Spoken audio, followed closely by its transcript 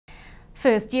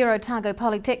First-year Otago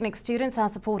Polytechnic students are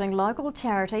supporting local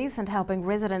charities and helping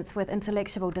residents with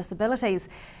intellectual disabilities.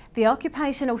 The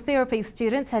occupational therapy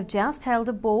students have just held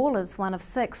a ball as one of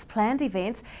 6 planned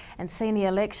events, and Senior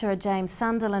Lecturer James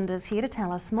Sunderland is here to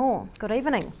tell us more. Good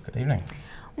evening. Good evening.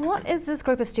 What is this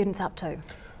group of students up to?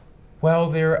 Well,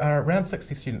 there are around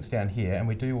 60 students down here, and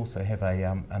we do also have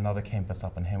another campus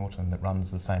up in Hamilton that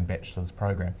runs the same bachelor's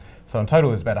program. So in total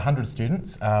there's about 100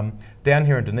 students. Down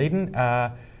here in Dunedin,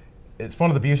 it's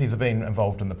one of the beauties of being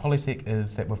involved in the Polytech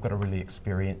is that we've got a really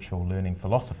experiential learning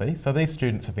philosophy. So these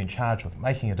students have been charged with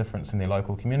making a difference in their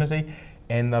local community,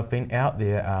 and they've been out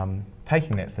there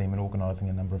taking that theme and organising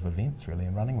a number of events really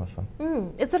and running with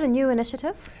them. Is it a new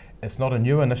initiative? It's not a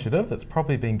new initiative. It's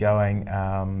probably been going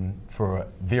for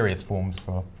various forms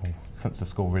since the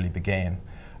school really began.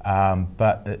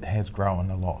 But it has grown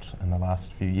a lot in the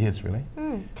last few years really.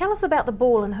 Tell us about the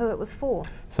ball and who it was for.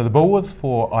 So the ball was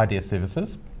for Idea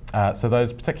Services. So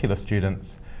those particular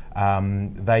students,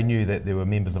 they knew that there were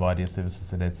members of Idea Services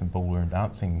that had some ball and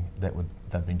dancing that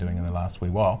they'd been doing in the last wee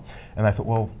while, and they thought,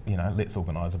 well, you know, let's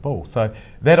organise a ball. So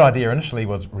that idea initially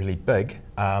was really big,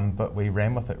 but we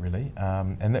ran with it really,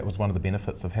 and that was one of the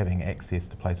benefits of having access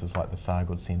to places like the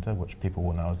Sargood Centre, which people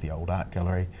will know as the old art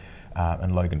gallery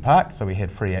in Logan Park. So we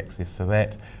had free access to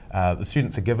that. The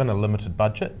students are given a limited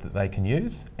budget that they can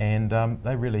use, and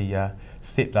they really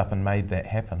stepped up and made that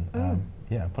happen.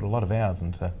 Yeah, put a lot of hours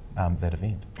into that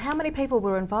event. How many people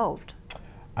were involved?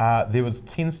 There was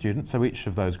 10 students, so each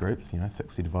of those groups,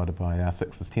 60 divided by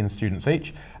 6 is 10 students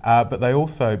each, but they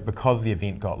also, because the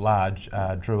event got large,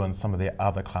 drew in some of their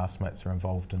other classmates who are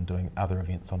involved in doing other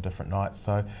events on different nights.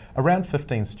 So around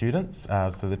 15 students,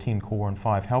 so the 10 core and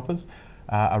 5 helpers,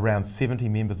 around 70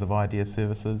 members of Idea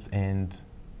Services, and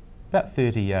about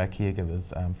 30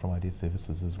 caregivers from Idea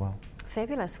Services as well.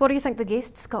 Fabulous. What do you think the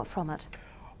guests got from it?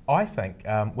 I think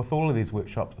with all of these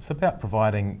workshops, it's about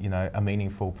providing, a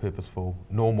meaningful, purposeful,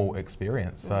 normal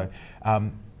experience. So,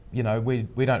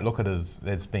 we don't look at it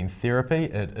as being therapy.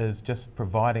 It is just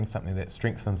providing something that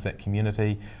strengthens that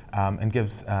community and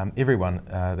gives everyone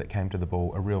that came to the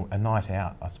ball a night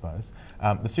out, I suppose.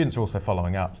 The students are also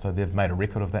following up, so they've made a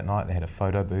record of that night. They had a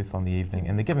photo booth on the evening,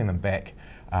 and they're giving them back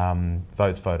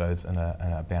those photos in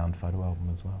a bound photo album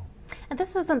as well. And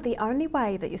this isn't the only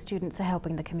way that your students are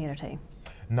helping the community.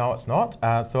 No, it's not.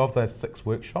 So of those 6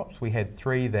 workshops, we had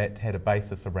 3 that had a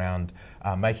basis around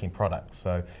making products.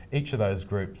 So each of those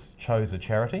groups chose a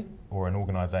charity or an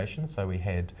organisation. So we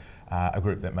had a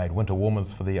group that made winter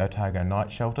warmers for the Otago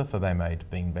night shelter. So they made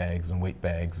bean bags and wheat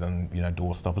bags and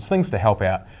door stoppers, things to help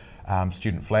out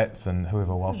student flats and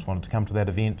whoever else wanted to come to that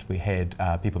event. We had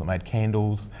people that made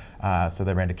candles, so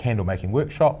they ran a candle making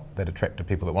workshop that attracted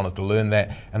people that wanted to learn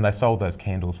that, and they sold those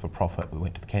candles for profit. We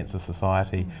went to the Cancer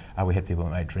Society. We had people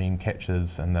that made dream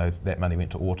catchers, and that money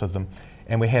went to autism.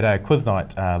 And we had a quiz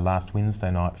night last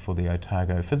Wednesday night for the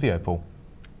Otago Physio Pool.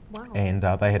 Wow. And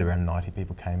they had around 90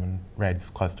 people came and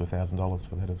raised close to $1,000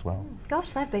 for that as well.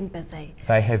 Gosh, they've been busy.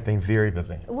 They have been very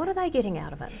busy. What are they getting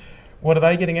out of it? What are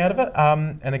they getting out of it?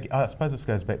 And I suppose this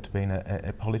goes back to being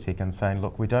at Polytech and saying,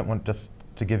 look, we don't want just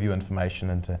to give you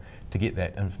information and to get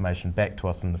that information back to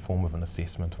us in the form of an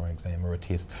assessment or an exam or a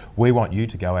test. We want you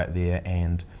to go out there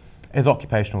and, as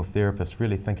occupational therapists,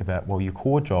 really think about, well, your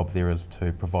core job there is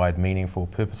to provide meaningful,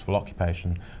 purposeful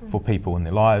occupation for people in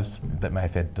their lives that may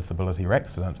have had disability or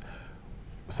accident.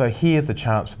 So here's a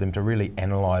chance for them to really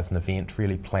analyse an event,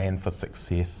 really plan for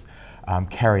success,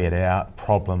 carry it out,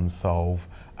 problem solve,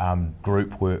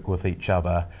 group work with each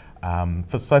other.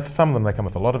 So for some of them they come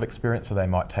with a lot of experience, so they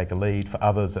might take a lead. For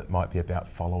others it might be about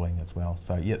following as well.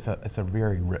 So yeah, it's a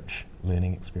very rich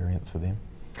learning experience for them.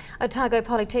 Otago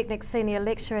Polytechnic Senior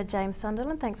Lecturer James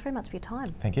Sunderland, thanks very much for your time.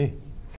 Thank you.